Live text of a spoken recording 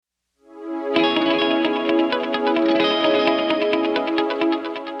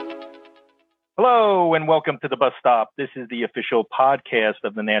Hello and welcome to the Bus Stop. This is the official podcast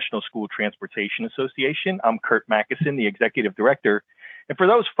of the National School Transportation Association. I'm Kurt Mackison, the executive director. And for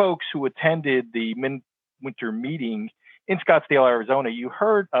those folks who attended the winter meeting in Scottsdale, Arizona, you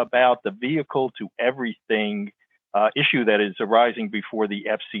heard about the vehicle to everything issue that is arising before the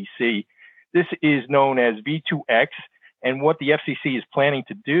FCC. This is known as V2X. And what the FCC is planning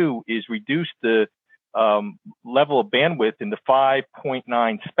to do is reduce the level of bandwidth in the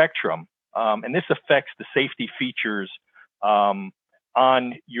 5.9 spectrum. And this affects the safety features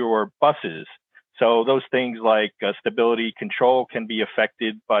on your buses. So those things like stability control can be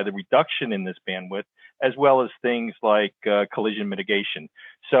affected by the reduction in this bandwidth, as well as things like collision mitigation.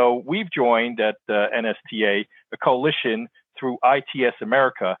 So we've joined at NSTA a coalition through ITS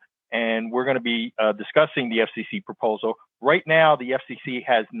America, and we're going to be discussing the FCC proposal. Right now, the FCC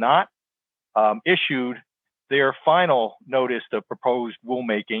has not issued their final notice of proposed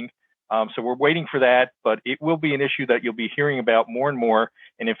rulemaking. So we're waiting for that, but it will be an issue that you'll be hearing about more and more.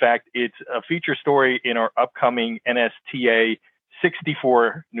 And in fact, it's a feature story in our upcoming NSTA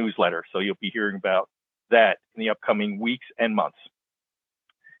 64 newsletter. So you'll be hearing about that in the upcoming weeks and months.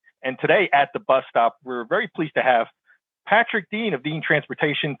 And today at the Bus Stop, we're very pleased to have Patrick Dean of Dean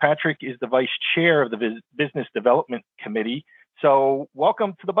Transportation. Patrick is the vice chair of the Business Development Committee. So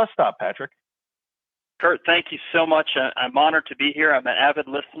welcome to the Bus Stop, Patrick. Kurt, thank you so much. I'm honored to be here. I'm an avid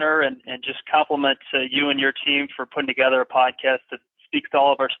listener and just compliment you and your team for putting together a podcast that speaks to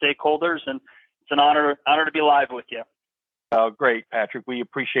all of our stakeholders. And it's an honor to be live with you. Great, Patrick. We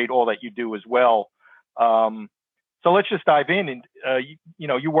appreciate all that you do as well. So let's just dive in. And,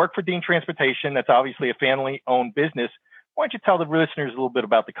 you work for Dean Transportation. That's obviously a family-owned business. Why don't you tell the listeners a little bit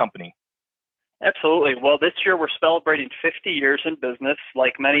about the company? Absolutely. Well, this year we're celebrating 50 years in business,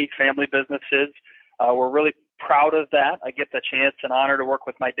 like many family businesses. We're really proud of that. I get the chance and honor to work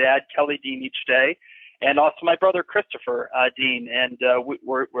with my dad, Kelly Dean, each day, and also my brother, Christopher Dean. And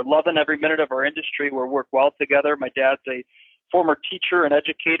we're loving every minute of our industry. We work well together. My dad's a former teacher and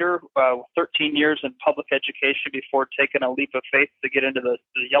educator, 13 years in public education before taking a leap of faith to get into the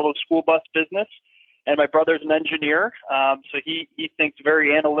yellow school bus business. And my brother's an engineer, so he thinks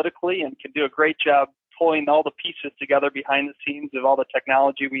very analytically and can do a great job pulling all the pieces together behind the scenes of all the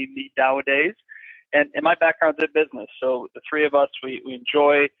technology we need nowadays. And my background's in business, so the three of us, we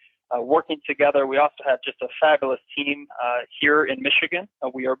enjoy working together. We also have just a fabulous team here in Michigan.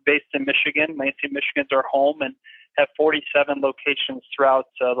 We are based in Michigan. Lansing, Michigan's our home, and have 47 locations throughout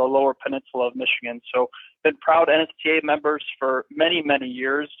the lower peninsula of Michigan. So been proud NSTA members for many, many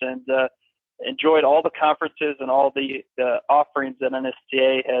years, and enjoyed all the conferences and all the offerings that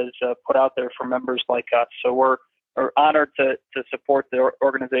NSTA has put out there for members like us. So we're honored to support the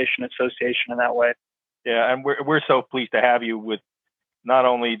organization association in that way. Yeah, and we're so pleased to have you with not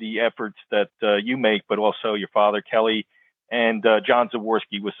only the efforts that you make, but also your father, Kelly, and John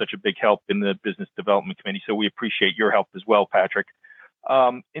Zaworski was such a big help in the Business Development Committee. So we appreciate your help as well, Patrick.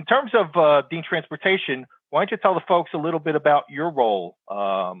 In terms of Dean Transportation, why don't you tell the folks a little bit about your role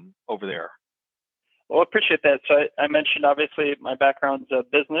over there? Well, I appreciate that. So I mentioned, obviously, my background's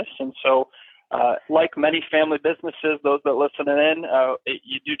business, and so like many family businesses, those that listen in,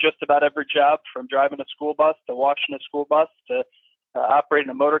 you do just about every job, from driving a school bus to washing a school bus to operating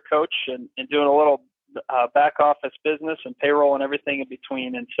a motor coach and doing a little back office business and payroll and everything in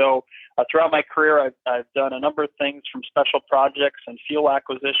between. And so throughout my career, I've done a number of things, from special projects and fuel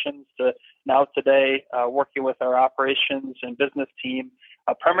acquisitions to now today working with our operations and business team,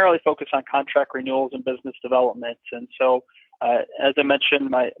 primarily focused on contract renewals and business development. And so as I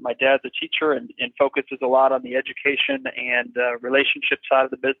mentioned, my dad's a teacher and focuses a lot on the education and relationship side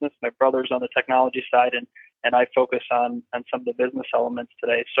of the business. My brother's on the technology side, and I focus on some of the business elements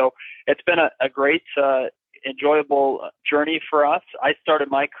today. So it's been a great, enjoyable journey for us. I started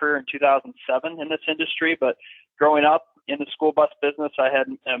my career in 2007 in this industry, but growing up in the school bus business, I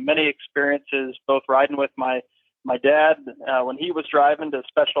had many experiences, both riding with my dad when he was driving to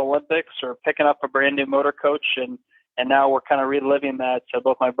Special Olympics, or picking up a brand new motor coach, and now we're kind of reliving that,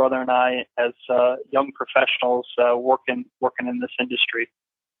 both my brother and I, as young professionals working in this industry.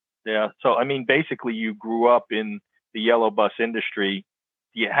 Yeah. So, I mean, basically, you grew up in the yellow bus industry.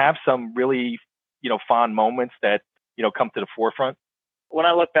 Do you have some really, fond moments that, come to the forefront? When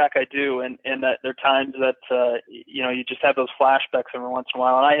I look back, I do, and that there are times that, you just have those flashbacks every once in a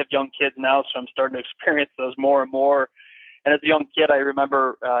while. And I have young kids now, so I'm starting to experience those more and more. And as a young kid, I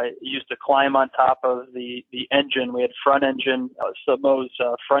remember I used to climb on top of the engine. We had front engine, Submo's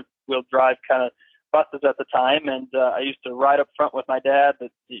front wheel drive kind of buses at the time, and I used to ride up front with my dad.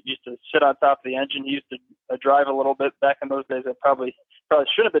 That used to sit on top of the engine. He used to drive a little bit back in those days. I probably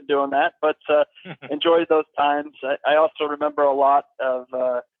should have been doing that, but enjoyed those times. I also remember a lot of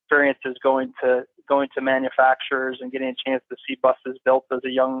experiences going to manufacturers and getting a chance to see buses built as a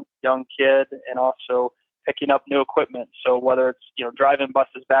young kid, and also picking up new equipment. So whether it's driving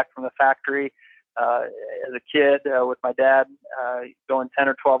buses back from the factory as a kid with my dad, going 10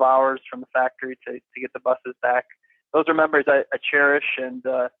 or 12 hours from the factory to get the buses back, those are memories I cherish, and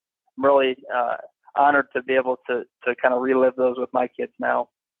I'm really honored to be able to kind of relive those with my kids now.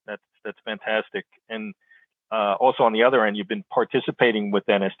 That's fantastic. And also on the other end, you've been participating with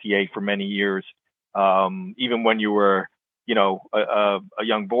NSTA for many years, even when you were, a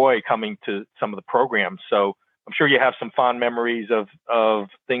young boy coming to some of the programs. So I'm sure you have some fond memories of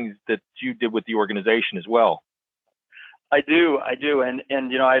things that you did with the organization as well. I do, and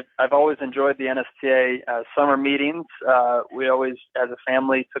I've always enjoyed the NSTA summer meetings. We always, as a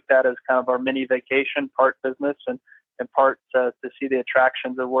family, took that as kind of our mini vacation, part business and part to see the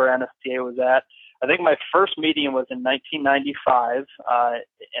attractions of where NSTA was at. I think my first meeting was in 1995,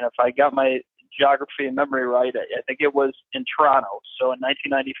 and if I got my geography and memory right, I think it was in Toronto. So in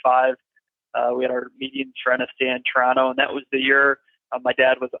 1995, we had our meetings for NSTA in Toronto, and that was the year my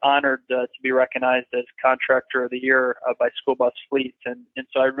dad was honored to be recognized as Contractor of the Year by School Bus Fleet, and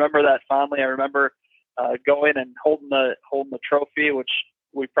so I remember that fondly. I remember going and holding the trophy, which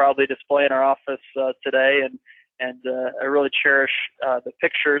we proudly display in our office today, and I really cherish the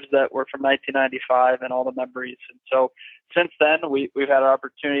pictures that were from 1995 and all the memories. And so since then, we've had an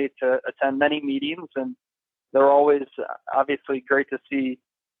opportunity to attend many meetings, and they're always obviously great to see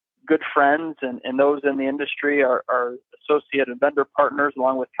good friends and those in the industry, our associate and vendor partners,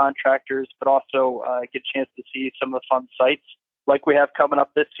 along with contractors, but also get a chance to see some of the fun sites like we have coming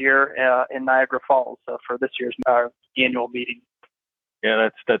up this year in Niagara Falls for this year's annual meeting. Yeah,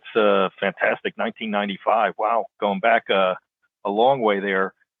 that's fantastic. 1995. Wow, going back a long way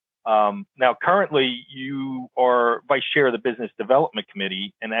there. Now, currently, you are vice chair of the Business Development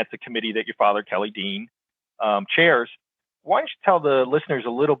Committee, and that's a committee that your father, Kelly Dean, chairs. Why don't you tell the listeners a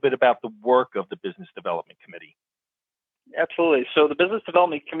little bit about the work of the Business Development Committee? Absolutely. So the Business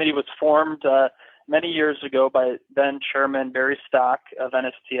Development Committee was formed many years ago by then Chairman Barry Stock of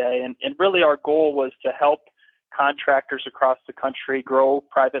NSTA, and really our goal was to help contractors across the country grow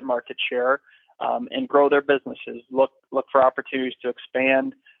private market share and grow their businesses, look for opportunities to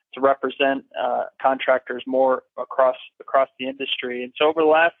expand, to represent contractors more across the industry. And so over the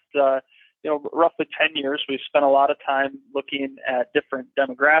last roughly 10 years, we've spent a lot of time looking at different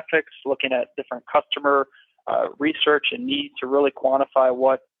demographics, looking at different customer research and needs to really quantify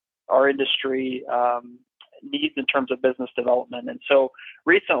what our industry needs in terms of business development. And so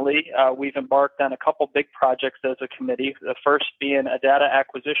recently, we've embarked on a couple big projects as a committee, the first being a data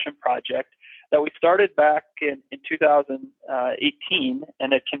acquisition project that we started back in 2018,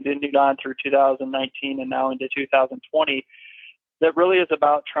 and it continued on through 2019 and now into 2020. That really is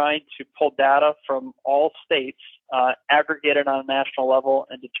about trying to pull data from all states, aggregate it on a national level,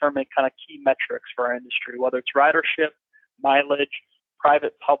 and determine kind of key metrics for our industry, whether it's ridership, mileage,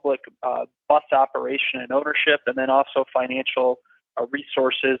 private public bus operation and ownership, and then also financial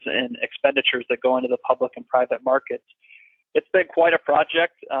resources and expenditures that go into the public and private markets. It's been quite a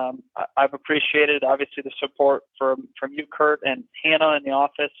project. I've appreciated, obviously, the support from you, Kurt, and Hannah in the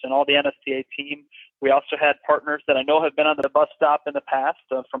office and all the NSTA team. We also had partners that I know have been on the bus stop in the past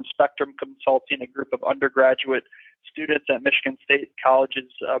from Spectrum Consulting, a group of undergraduate students at Michigan State College's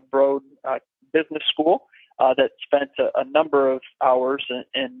Broad Business School that spent a number of hours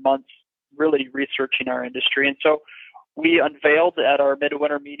and months really researching our industry. And so we unveiled at our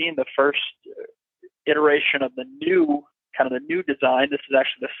midwinter meeting the first iteration of the new design. This is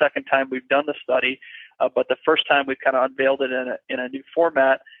actually the second time we've done the study, but the first time we've kind of unveiled it in a new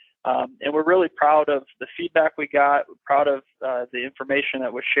format. And we're really proud of the feedback we got. We're proud of the information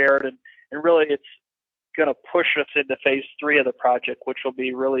that was shared, and really it's going to push us into phase 3 of the project, which will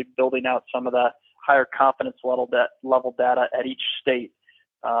be really building out some of the higher confidence level data at each state.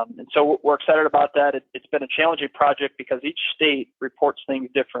 And so we're excited about that. It's been a challenging project because each state reports things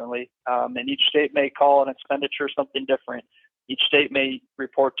differently, and each state may call an expenditure something different. Each state may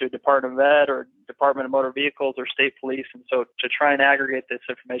report to Department of Ed or Department of Motor Vehicles or state police, and so to try and aggregate this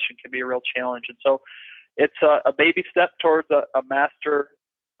information can be a real challenge. And so it's a baby step towards a master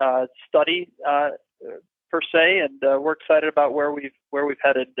study per se, and we're excited about where we've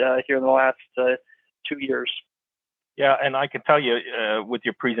headed here in the last 2 years. Yeah, and I can tell you with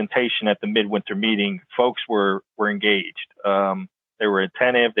your presentation at the midwinter meeting, folks were engaged. They were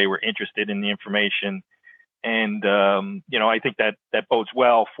attentive. They were interested in the information. And, I think that bodes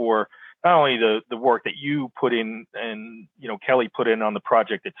well for not only the work that you put in and, Kelly put in on the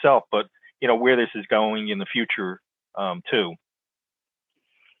project itself, but, where this is going in the future, too.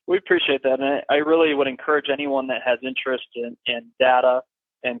 We appreciate that. And I really would encourage anyone that has interest in data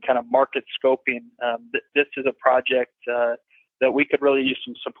and kind of market scoping. This is a project that we could really use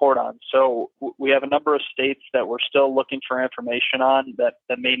some support on. So we have a number of states that we're still looking for information on that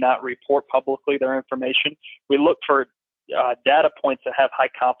may not report publicly their information. We look for data points that have high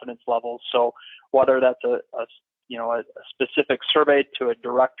confidence levels. So whether that's a specific survey to a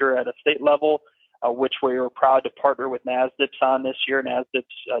director at a state level, which we were proud to partner with NASDIPS on this year.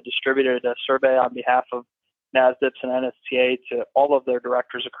 NASDIPS distributed a survey on behalf of NASDIPS and NSTA to all of their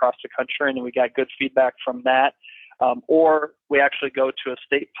directors across the country, and we got good feedback from that. Or we actually go to a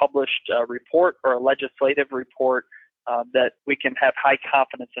state published report or a legislative report that we can have high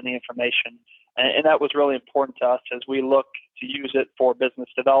confidence in the information. And that was really important to us as we look to use it for business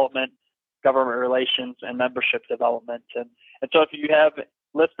development, government relations, and membership development. And so if you have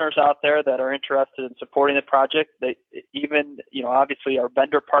listeners out there that are interested in supporting the project, obviously our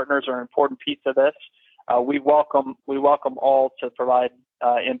vendor partners are an important piece of this. We welcome all to provide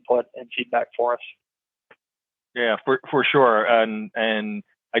input and feedback for us. Yeah, for sure. And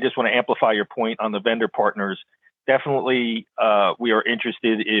I just want to amplify your point on the vendor partners. Definitely, we are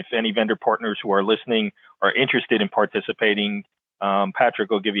interested. If any vendor partners who are listening are interested in participating, Patrick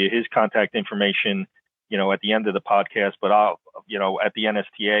will give you his contact information, at the end of the podcast. But at the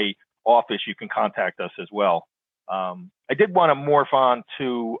NSTA office, you can contact us as well. I did want to morph on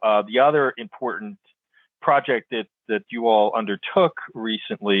to the other important project that you all undertook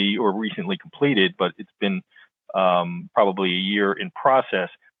recently completed, but it's been probably a year in process.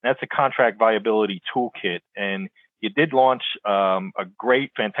 That's a contract viability toolkit. And you did launch a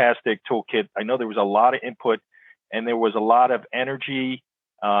great, fantastic toolkit. I know there was a lot of input and there was a lot of energy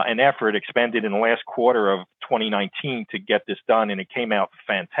and effort expended in the last quarter of 2019 to get this done, and it came out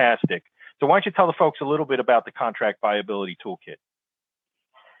fantastic. So why don't you tell the folks a little bit about the contract viability toolkit?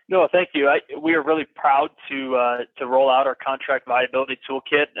 No, thank you. We are really proud to roll out our contract viability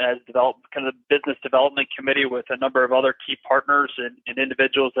toolkit as kind of the business development committee with a number of other key partners and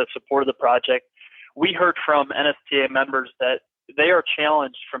individuals that supported the project. We heard from NSTA members that they are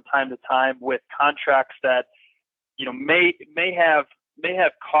challenged from time to time with contracts that may have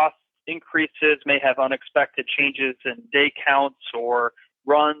cost increases, may have unexpected changes in day counts or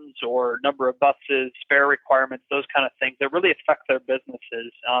runs or number of buses, fare requirements, those kind of things that really affect their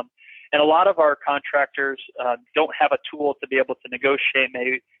businesses. And a lot of our contractors don't have a tool to be able to negotiate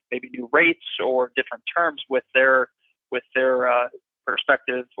maybe new rates or different terms with their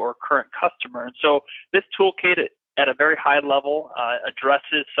prospective or current customer. And so this toolkit at a very high level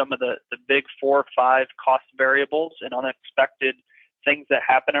addresses some of the big 4 or 5 cost variables and unexpected things that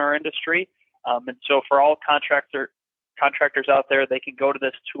happen in our industry. And so for all contractors out there, they can go to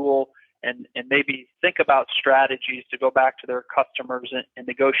this tool and maybe think about strategies to go back to their customers and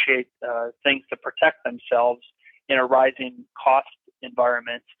negotiate things to protect themselves in a rising cost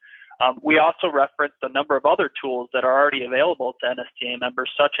environment. We also referenced a number of other tools that are already available to NSTA members,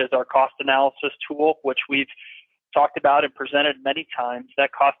 such as our cost analysis tool, which we've talked about and presented many times.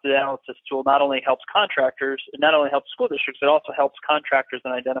 That cost analysis tool not only helps contractors, it not only helps school districts, it also helps contractors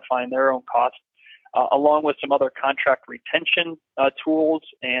in identifying their own costs, along with some other contract retention tools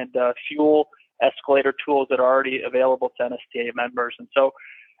and fuel escalator tools that are already available to NSTA members. And so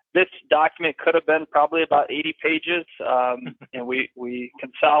this document could have been probably about 80 pages, and we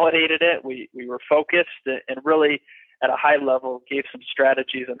consolidated it. We were focused and really at a high level gave some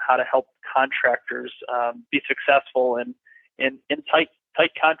strategies on how to help contractors be successful in tight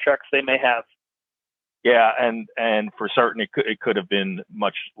contracts they may have. Yeah, and for certain it could have been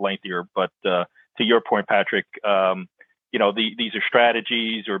much lengthier, but to your point, Patrick, these are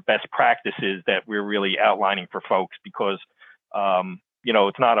strategies or best practices that we're really outlining for folks because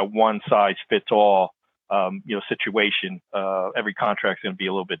it's not a one size fits all situation. Every contract's going to be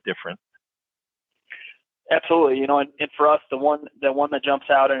a little bit different. Absolutely, and for us, the one that jumps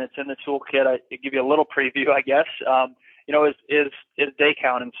out and it's in the toolkit, I give you a little preview, I guess. Is day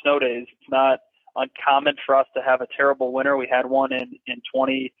count and snow days. It's not uncommon for us to have a terrible winter. We had one in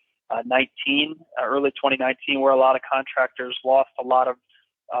 2019, early 2019, where a lot of contractors lost a lot of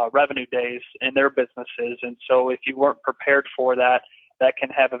revenue days in their businesses, and so if you weren't prepared for that, that can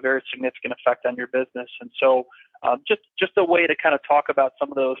have a very significant effect on your business. And so just a way to kind of talk about some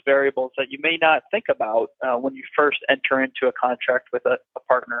of those variables that you may not think about when you first enter into a contract with a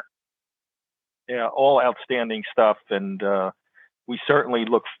partner. Yeah, all outstanding stuff. And, we certainly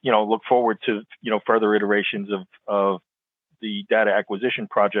look forward to, further iterations of the data acquisition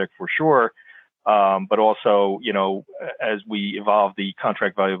project for sure. But also, as we evolve the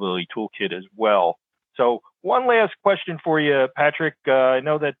contract viability toolkit as well. So one last question for you, Patrick. I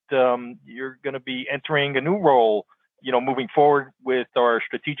know that you're going to be entering a new role, moving forward with our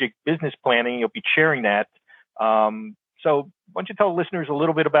strategic business planning. You'll be chairing that. So why don't you tell listeners a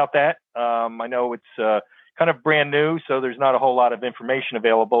little bit about that? I know it's kind of brand new, so there's not a whole lot of information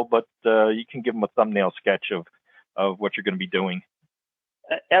available, but you can give them a thumbnail sketch of what you're going to be doing.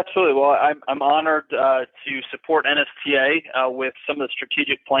 Absolutely. Well, I'm honored to support NSTA with some of the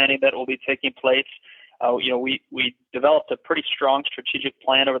strategic planning that will be taking place. We developed a pretty strong strategic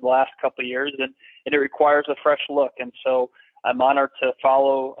plan over the last couple of years, and it requires a fresh look. And so I'm honored to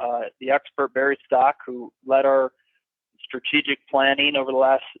follow the expert Barry Stock, who led our strategic planning over the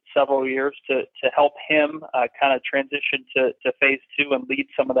last several years to help him kind of transition to phase 2 and lead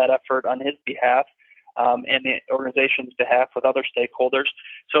some of that effort on his behalf. And the organization's behalf with other stakeholders.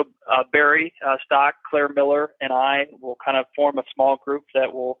 So Barry Stock, Claire Miller, and I will kind of form a small group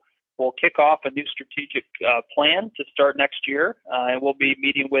that will kick off a new strategic plan to start next year. And we'll be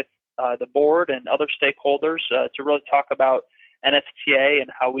meeting with the board and other stakeholders to really talk about NSTA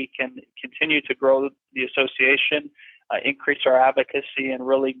and how we can continue to grow the association, increase our advocacy, and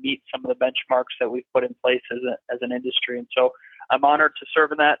really meet some of the benchmarks that we've put in place as an industry. And so I'm honored to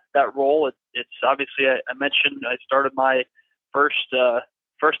serve in that role. It's obviously, I mentioned I started my first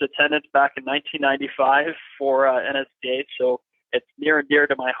attendance back in 1995 for NSTA, so it's near and dear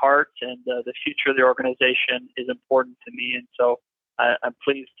to my heart, and the future of the organization is important to me. And so I'm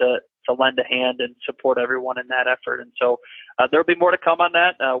pleased to lend a hand and support everyone in that effort. And so there'll be more to come on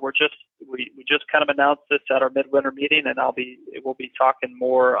that. We just kind of announced this at our midwinter meeting, and we'll be talking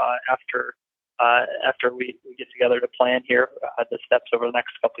more after we get together to plan here the steps over the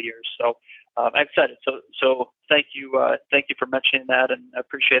next couple of years. So I'm excited. So thank you for mentioning that, and I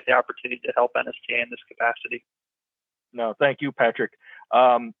appreciate the opportunity to help NSTA in this capacity. No, thank you, Patrick.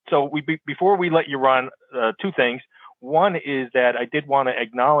 So before we let you run, two things. One is that I did want to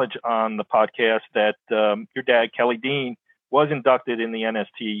acknowledge on the podcast that your dad, Kelly Dean, was inducted in the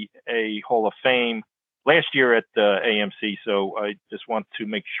NSTA Hall of Fame last year at AMC. So I just want to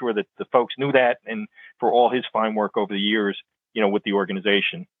make sure that the folks knew that, and for all his fine work over the years, with the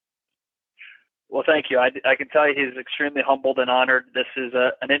organization. Well, thank you. I can tell you he's extremely humbled and honored. This is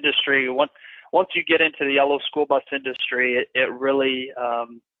an industry. Once you get into the yellow school bus industry, it really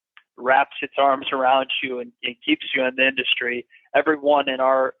wraps its arms around you and keeps you in the industry. Everyone in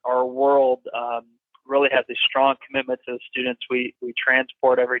our world really has a strong commitment to the students we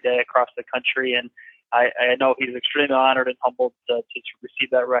transport every day across the country, and I know he's extremely honored and humbled to receive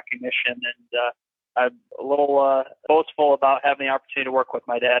that recognition. And I'm a little boastful about having the opportunity to work with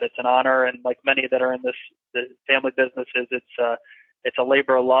my dad. It's an honor, and like many that are in the family businesses, it's a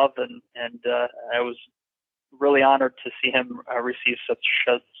labor of love, and I was really honored to see him receive such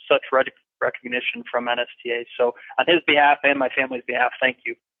recognition from NSTA. So on his behalf and my family's behalf, thank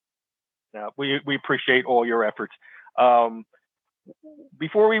you. Yeah, we appreciate all your efforts.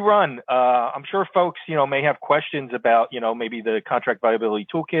 Before we run, I'm sure folks, may have questions about, maybe the contract viability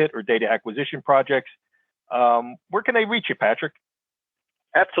toolkit or data acquisition projects. Where can they reach you, Patrick?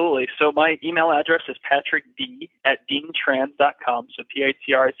 Absolutely. So my email address is patrickd@deantrans.com. So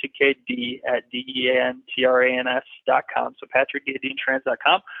patrickd@deantrans.com. So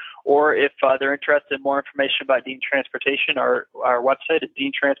patrickd@deantrans.com. Or if they're interested in more information about Dean Transportation, our website is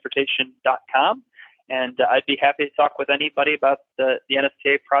deantransportation.com. And I'd be happy to talk with anybody about the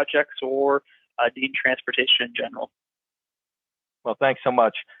NSTA projects or Dean Transportation in general. Well, thanks so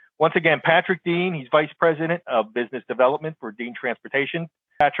much. Once again, Patrick Dean, he's Vice President of Business Development for Dean Transportation.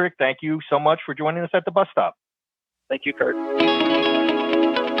 Patrick, thank you so much for joining us at the bus stop. Thank you, Kurt.